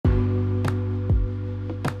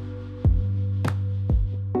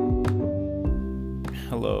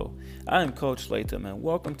Hello, I'm Coach Latham and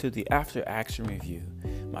welcome to the After Action Review,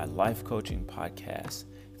 my life coaching podcast.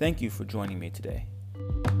 Thank you for joining me today.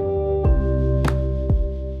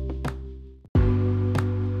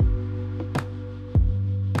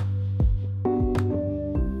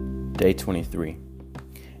 Day 23.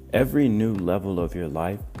 Every new level of your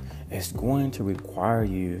life is going to require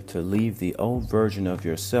you to leave the old version of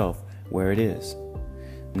yourself where it is.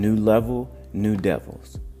 New level, new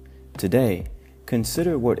devils. Today,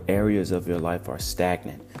 consider what areas of your life are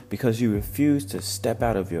stagnant because you refuse to step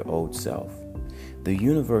out of your old self. The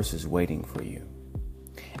universe is waiting for you.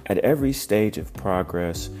 At every stage of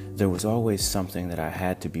progress, there was always something that I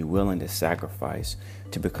had to be willing to sacrifice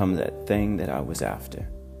to become that thing that I was after.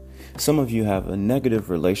 Some of you have a negative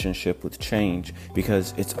relationship with change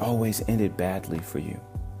because it's always ended badly for you.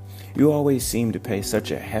 You always seem to pay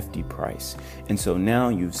such a hefty price, and so now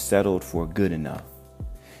you've settled for good enough.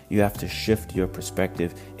 You have to shift your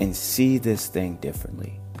perspective and see this thing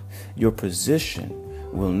differently. Your position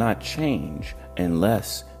will not change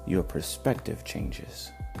unless your perspective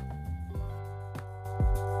changes.